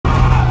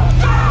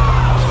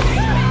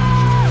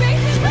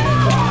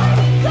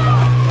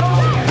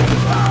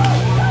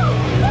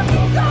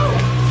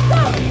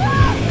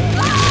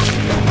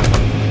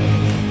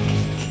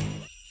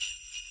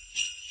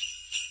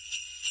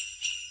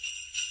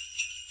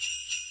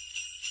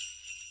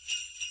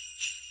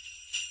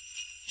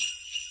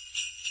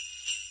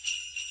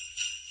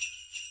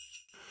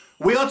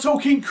We are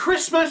talking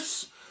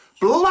Christmas,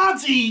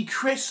 bloody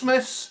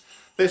Christmas.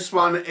 This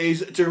one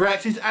is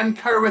directed and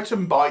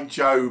co-written by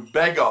Joe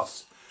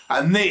Begos.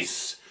 And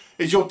this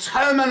is your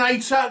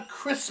Terminator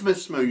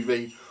Christmas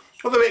movie.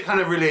 Although it kind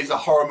of really is a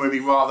horror movie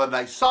rather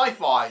than a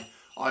sci-fi,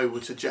 I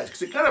would suggest,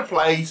 because it kind of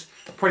plays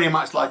pretty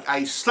much like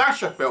a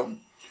slasher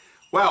film.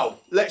 Well,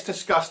 let's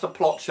discuss the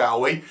plot,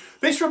 shall we?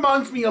 This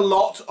reminds me a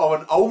lot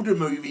of an older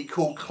movie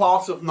called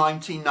Class of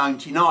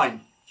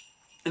 1999.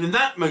 And in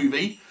that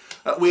movie,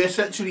 we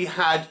essentially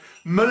had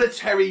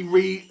military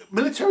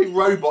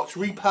robots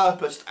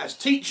repurposed as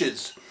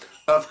teachers,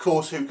 of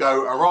course, who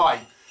go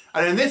awry.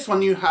 And in this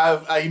one, you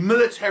have a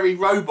military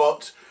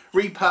robot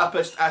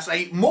repurposed as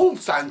a mall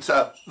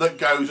Santa that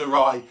goes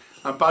awry.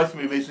 And both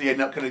movies, they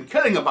end up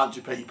killing a bunch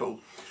of people.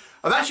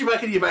 And that's your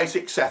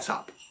basic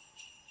setup.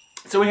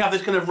 So we have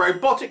this kind of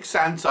robotic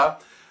Santa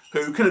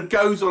who kind of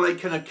goes on a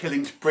kind of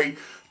killing spree,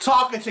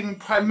 targeting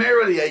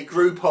primarily a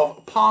group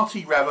of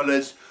party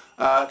revelers,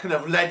 kind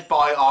of led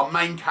by our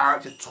main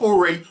character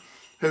Tori,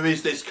 who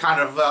is this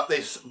kind of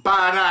this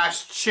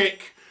badass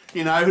chick,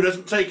 you know, who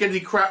doesn't take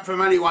any crap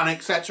from anyone,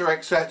 etc,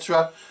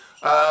 etc.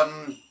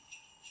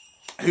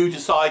 Who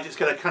decides it's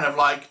going to kind of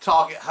like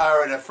target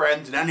her and her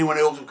friends and anyone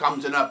else who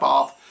comes in her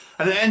path,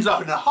 and it ends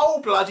up in a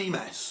whole bloody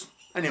mess.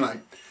 Anyway,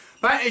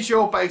 that is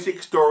your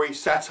basic story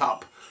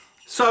setup.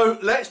 So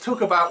let's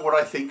talk about what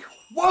I think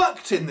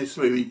worked in this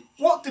movie.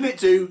 What did it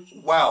do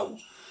well?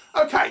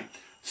 Okay,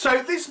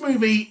 so this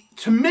movie,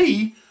 to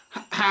me,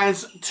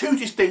 has two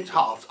distinct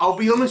halves. I'll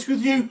be honest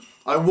with you,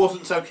 I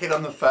wasn't so keen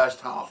on the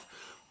first half.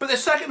 But the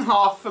second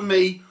half, for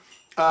me,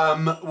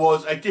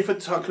 was a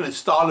different kind of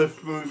style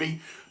of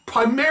movie.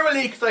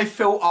 Primarily because I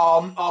feel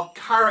our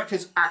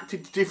characters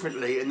acted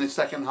differently in the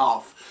second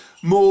half.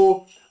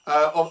 More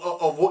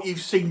of what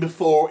you've seen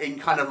before in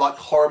kind of like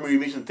horror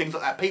movies and things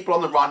like that. People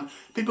on the run,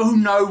 people who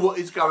know what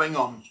is going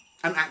on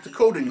and act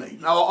accordingly.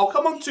 Now, I'll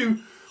come on to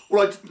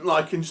what I didn't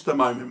like in just a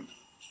moment.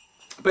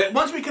 But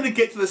once we kind of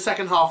get to the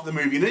second half of the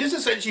movie, and it is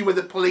essentially where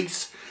the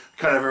police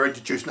kind of are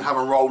introduced and have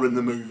a role in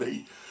the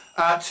movie,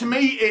 to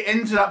me it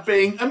ended up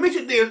being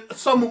admittedly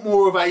somewhat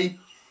more of a,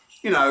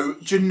 you know,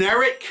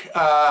 generic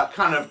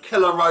kind of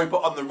killer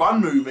robot on the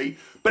run movie,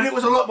 but it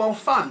was a lot more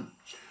fun,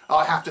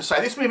 I have to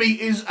say. This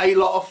movie is a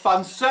lot of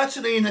fun,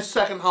 certainly in the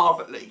second half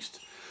at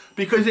least,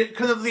 because it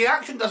kind of, the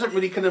action doesn't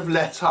really kind of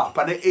let up,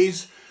 and it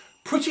is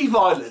pretty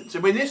violent. I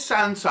mean, this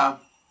Santa,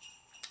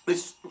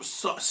 this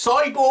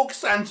cyborg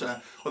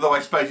Santa, although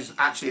I suppose it's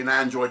actually an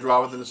android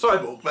rather than a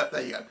cyborg, but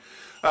there you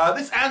go.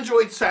 This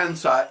android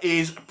Santa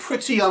is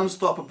pretty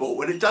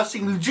unstoppable, and it does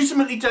seem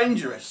legitimately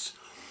dangerous.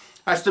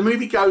 As the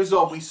movie goes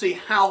on, we see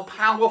how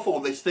powerful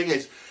this thing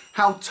is,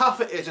 how tough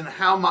it is, and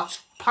how much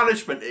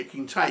punishment it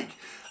can take.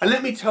 And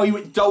let me tell you,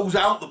 it doles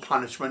out the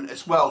punishment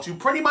as well to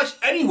pretty much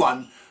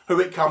anyone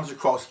who it comes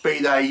across, be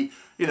they,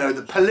 you know,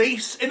 the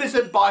police,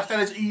 innocent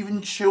bystanders,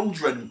 even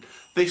children.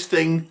 This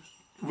thing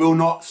will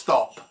not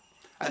stop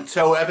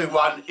until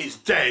everyone is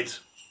dead.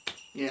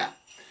 Yeah.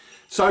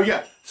 So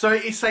yeah, so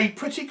it's a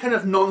pretty kind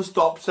of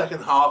non-stop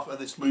second half of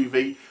this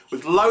movie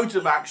with loads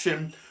of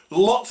action,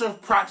 lots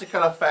of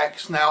practical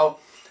effects. Now,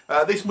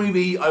 this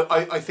movie,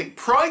 I think,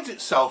 prides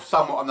itself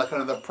somewhat on the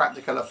kind of the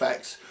practical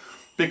effects,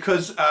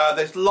 because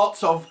there's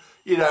lots of,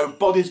 you know,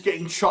 bodies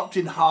getting chopped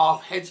in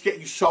half, heads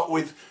getting shot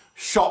with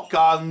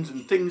shotguns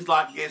and things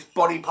like this,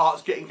 body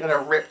parts getting kind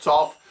of ripped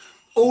off,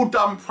 all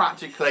done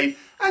practically.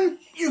 And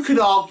you could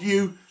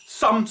argue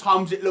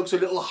sometimes it looks a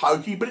little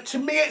hokey, but to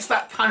me it's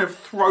that kind of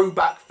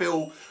throwback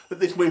feel that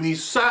this movie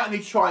is certainly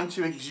trying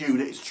to exude.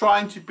 It's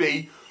trying to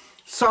be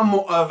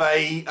somewhat of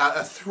a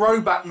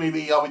throwback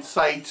movie, I would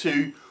say,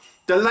 to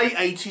the late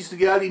 80s to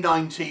the early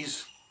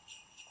 90s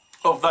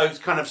of those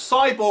kind of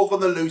cyborg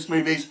on the loose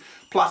movies,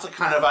 plus a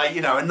kind of a,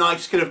 you know, a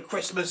nice kind of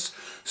Christmas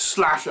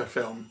slasher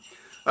film.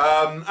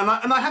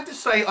 And I have to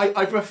say,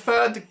 I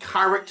preferred the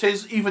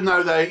characters, even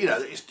though they, you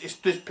know, it's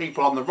just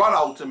people on the run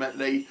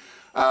ultimately.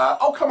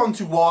 I'll come on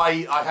to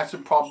why I had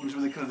some problems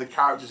with the kind of the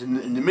characters in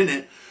a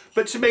minute.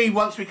 But to me,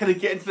 once we kind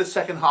of get into the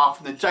second half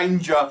and the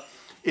danger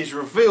is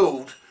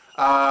revealed,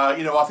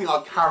 you know, I think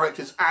our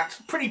characters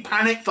act pretty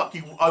panicked,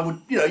 like I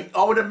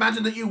would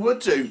imagine that you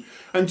would too,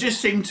 and just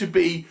seem to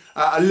be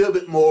a little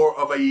bit more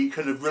of a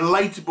kind of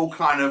relatable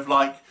kind of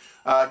like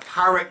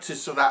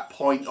characters to that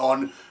point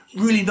on,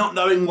 really not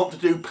knowing what to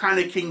do,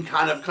 panicking,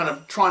 kind of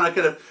trying to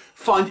kind of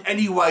find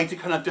any way to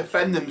kind of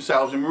defend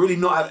themselves and really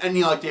not have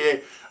any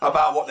idea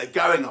about what they're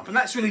going up. And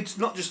that's really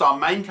not just our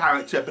main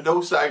character, but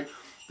also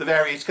the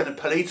various kind of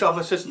police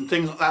officers and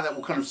things like that that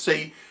we'll kind of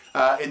see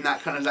in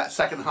that kind of that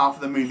second half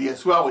of the movie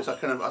as well, which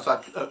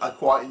I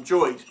quite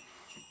enjoyed.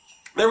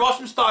 There are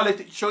some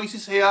stylistic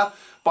choices here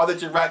by the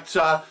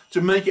director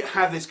to make it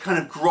have this kind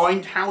of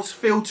grindhouse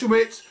feel to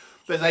it.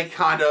 There's a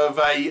kind of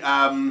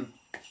a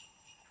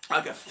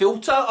like a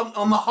filter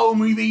on the whole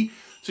movie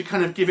to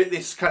kind of give it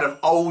this kind of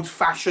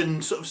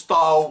old-fashioned sort of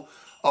style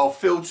of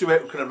feel to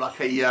it, kind of like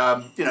a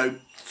you know,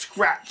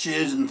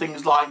 scratches and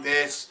things like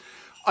this.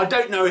 I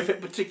don't know if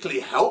it particularly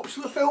helps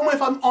the film,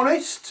 if I'm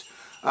honest,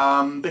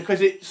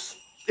 because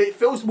it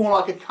feels more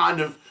like a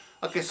kind of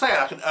like I say,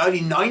 like an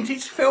early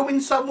 90s film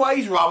in some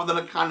ways, rather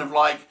than a kind of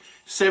like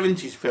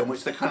 70s film,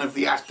 which the kind of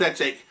the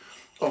aesthetic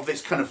of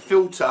this kind of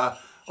filter,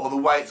 or the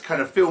way it's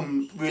kind of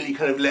filmed, really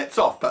kind of lets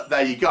off. But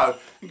there you go.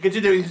 And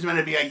considering this is meant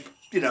to be a,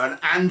 you know, an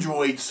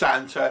android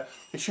Santa,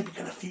 it should be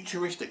kind of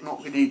futuristic,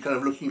 not really kind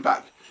of looking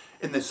back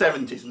in the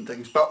 70s and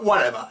things. But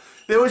whatever.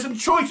 There were some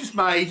choices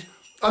made.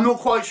 I'm not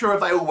quite sure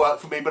if they all work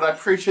for me, but I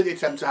appreciate the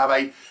attempt to have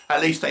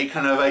at least a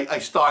kind of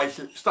a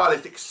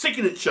stylistic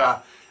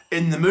signature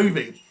in the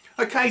movie.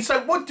 Okay,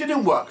 so what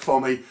didn't work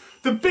for me?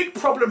 The big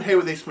problem here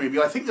with this movie,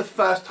 I think the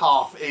first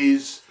half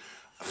is,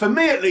 for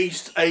me at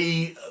least,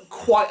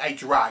 quite a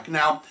drag.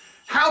 Now,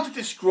 how to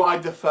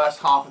describe the first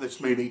half of this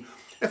movie?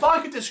 If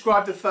I could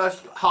describe the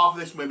first half of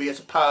this movie as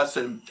a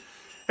person,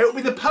 it would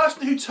be the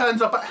person who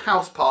turns up at a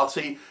house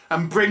party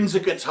and brings a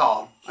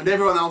guitar, and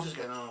everyone else is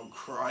going, oh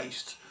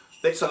Christ,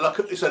 it's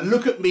a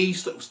look at me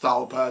sort of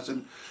style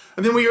person.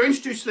 And then we are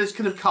introduced to this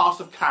kind of cast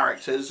of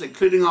characters,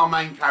 including our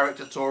main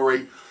character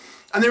Tori,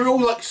 and they're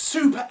all like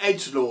super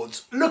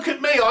edgelords. Look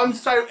at me, I'm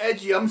so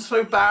edgy, I'm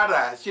so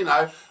badass, you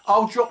know.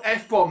 I'll drop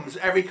F-bombs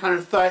every kind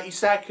of 30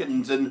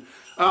 seconds, and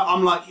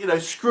I'm like, you know,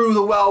 screw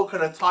the world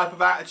kind of type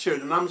of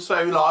attitude, and I'm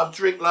so like, I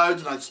drink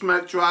loads and I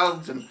smoke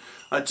drugs and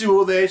I do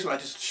all this, and I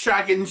just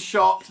shag in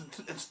shops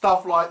and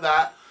stuff like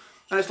that.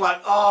 And it's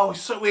like, oh,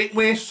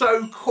 we're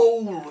so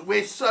cool,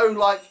 we're so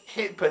like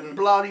hip and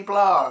blah de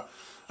blah.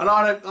 And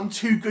I'm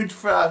too good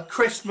for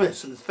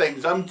Christmas and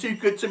things. I'm too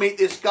good to meet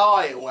this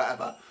guy or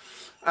whatever.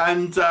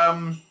 And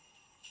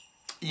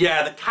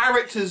yeah, the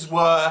characters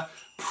were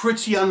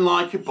pretty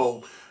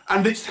unlikable.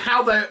 And it's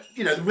how they're,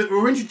 you know,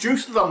 we're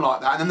introduced to them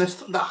like that. And then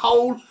the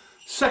whole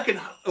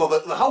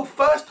the whole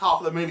first half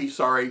of the movie,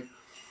 sorry,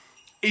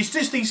 is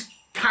just these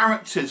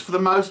characters, for the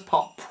most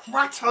part,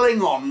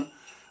 prattling on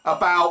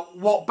about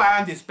what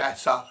band is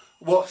better,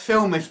 what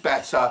film is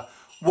better,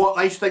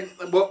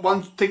 what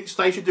one thinks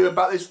they should do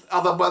about this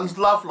other one's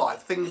love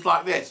life, things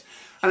like this.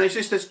 And it's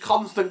just this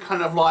constant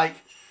kind of like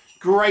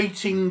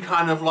grating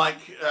kind of like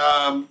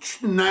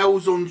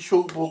nails on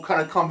chalkboard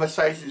kind of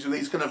conversations with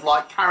these kind of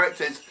like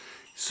characters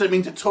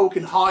seeming to talk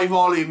in high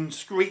volume,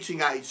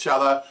 screeching at each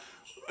other,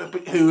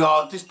 who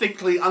are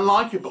distinctly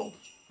unlikable.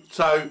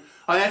 So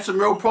I had some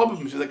real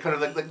problems with the kind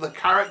of the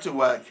character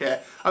work here.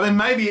 I mean,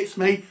 maybe it's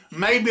me,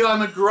 maybe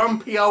I'm a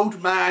grumpy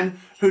old man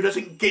who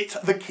doesn't get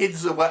the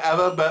kids or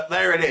whatever, but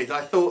there it is.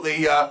 I thought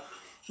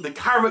the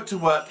character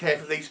work here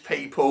for these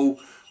people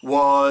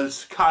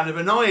was kind of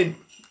annoying.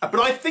 But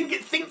I think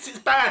it thinks it's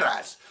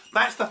badass.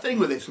 That's the thing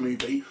with this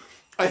movie.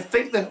 I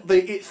think that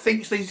it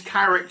thinks these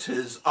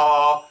characters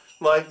are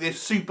like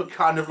this super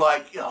kind of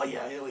like, oh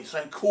yeah, we're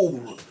so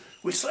cool.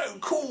 We're so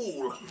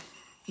cool.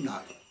 No,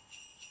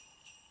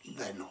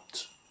 they're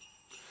not.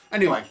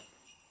 Anyway,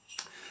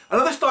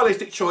 another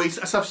stylistic choice,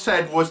 as I've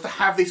said, was to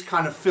have this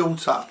kind of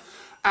filter.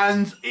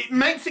 And it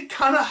makes it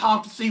kind of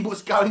hard to see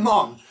what's going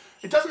on.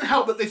 It doesn't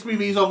help that this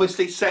movie is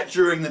obviously set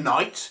during the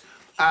night,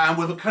 and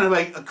with a kind of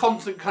a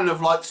constant kind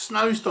of like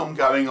snowstorm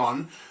going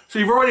on. So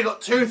you've already got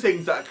two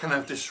things that are kind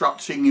of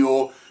disrupting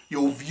your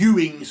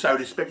viewing, so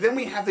to speak. Then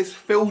we have this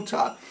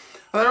filter.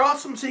 And there are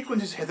some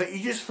sequences here that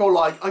you just feel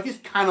like, I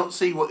just cannot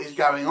see what is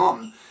going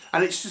on.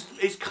 And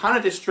it's kind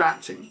of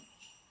distracting.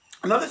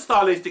 Another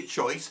stylistic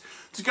choice,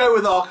 to go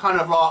with our kind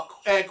of like,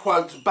 air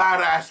quotes,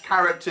 badass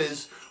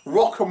characters,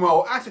 rock and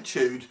roll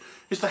attitude,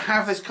 is to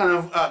have this kind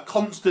of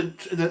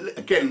constant,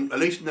 again, at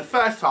least in the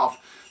first half,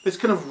 this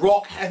kind of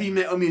rock, heavy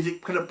metal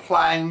music kind of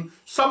playing,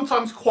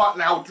 sometimes quite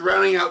loud,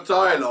 drowning out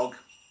dialogue,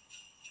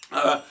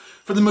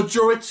 for the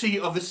majority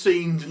of the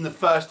scenes in the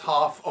first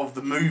half of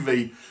the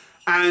movie.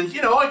 And,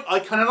 you know, I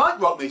kind of like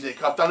rock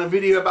music. I've done a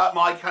video about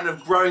my kind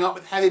of growing up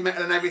with heavy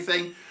metal and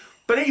everything.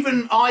 But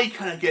even I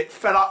kind of get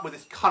fed up with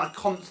this kind of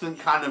constant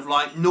kind of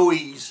like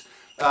noise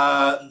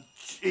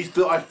is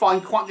that I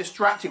find quite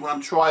distracting when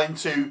I'm trying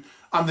to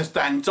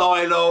understand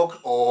dialogue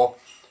or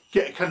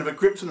get kind of a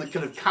grip on the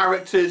kind of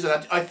characters.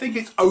 And I think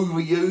it's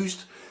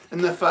overused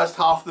in the first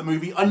half of the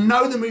movie. I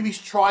know the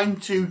movie's trying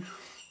to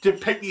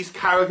depict these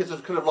characters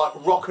as kind of like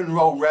rock and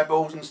roll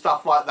rebels and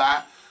stuff like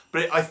that.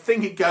 But I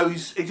think it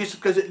just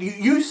because it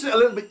uses it a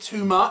little bit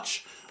too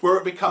much, where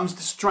it becomes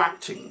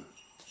distracting.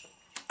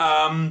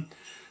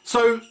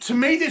 So to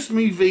me, this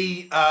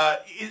movie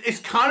is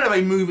kind of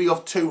a movie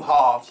of two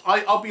halves.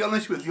 I'll be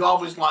honest with you, I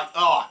was like,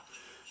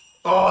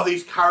 oh,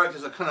 these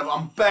characters are kind of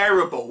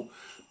unbearable.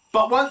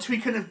 But once we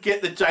kind of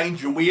get the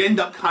danger, we end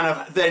up kind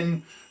of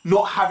then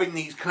not having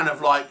these kind of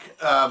like,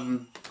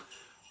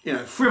 you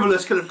know,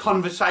 frivolous kind of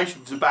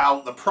conversations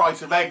about the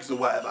price of eggs or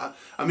whatever,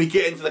 and we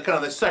get into the kind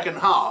of the second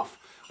half.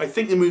 I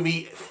think the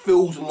movie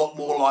feels a lot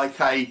more like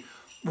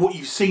what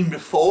you've seen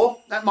before.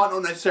 That might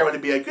not necessarily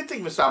be a good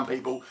thing for some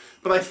people,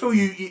 but I feel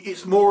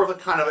it's more of a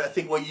kind of a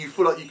thing where you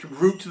feel like you can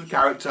root to the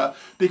character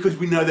because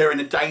we know they're in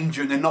a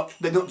danger and they're not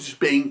just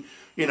being,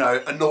 you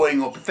know,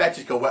 annoying or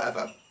pathetic or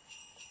whatever.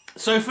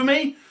 So for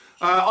me,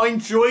 I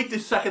enjoyed the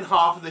second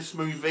half of this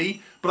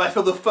movie, but I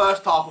feel the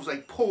first half was a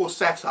poor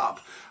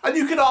setup. And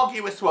you could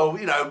argue as well,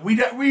 you know, we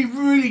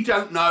really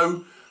don't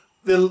know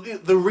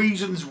the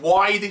reasons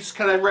why this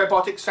kind of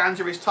robotic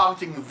Santa is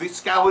targeting this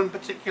girl in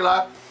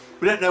particular.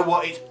 We don't know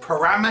what its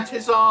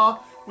parameters are.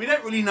 We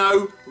don't really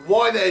know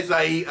why there's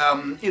a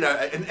you know,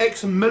 an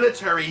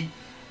ex-military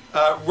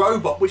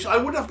robot, which I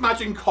would have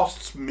imagined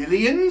costs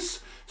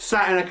millions,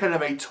 sat in a kind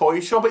of a toy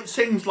shop. It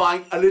seems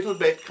like a little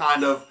bit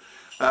kind of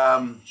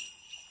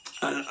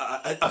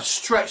a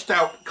stretched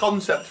out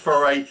concept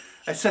for a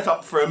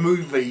setup for a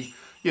movie.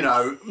 You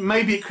know,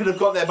 maybe it could have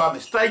got there by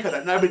mistake, I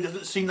don't know, but it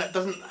doesn't seem, that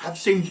doesn't have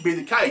seemed to be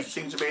the case. It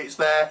seems to be it's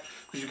there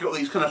because you've got all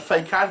these kind of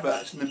fake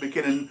adverts in the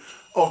beginning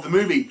of the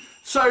movie.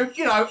 So,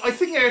 you know, I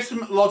think there are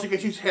some logic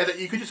issues here that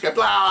you could just go,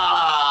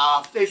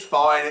 blah, it's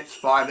fine,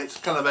 it's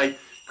kind of a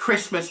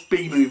Christmas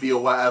B movie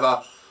or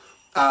whatever.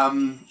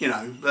 You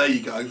know, there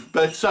you go.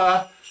 But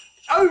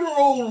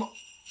overall,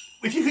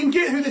 if you can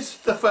get through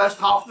the first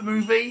half of the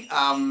movie,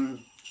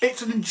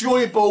 it's an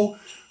enjoyable,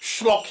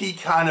 schlocky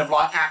kind of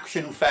like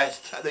action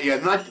fest at the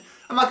end.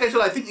 And like I said,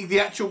 I think the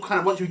actual kind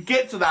of, once you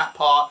get to that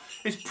part,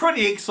 it's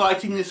pretty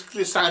exciting.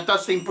 This sound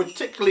does seem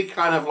particularly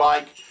kind of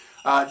like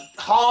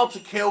hard to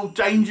kill,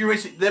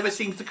 dangerous. It never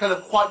seems to kind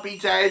of quite be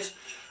dead.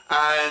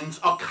 And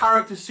our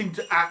characters seem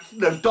to act, you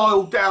know,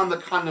 dial down the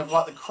kind of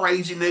like the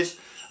craziness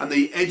and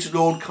the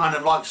edgelord kind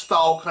of like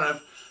style kind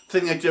of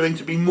thing they're doing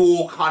to be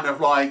more kind of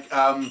like,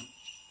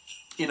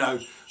 you know,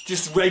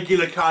 just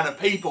regular kind of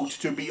people,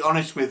 to be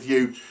honest with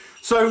you.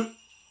 So,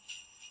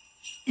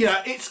 you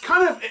know, it's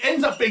kind of, it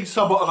ends up being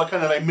somewhat of a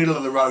kind of a middle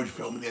of the road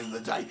film at the end of the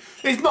day.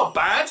 It's not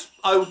bad.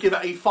 I would give it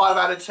a 5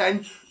 out of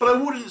 10, but I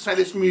wouldn't say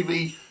this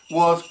movie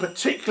was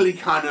particularly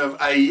kind of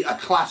a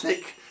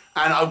classic,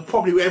 and I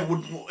probably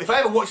would, if I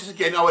ever watch this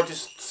again, I would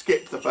just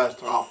skip the first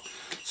half.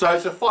 So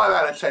it's a 5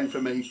 out of 10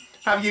 for me.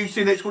 Have you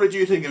seen it? What did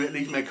you think of it?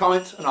 Leave me a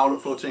comment, and I'll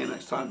look forward to seeing you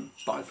next time.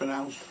 Bye for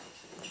now.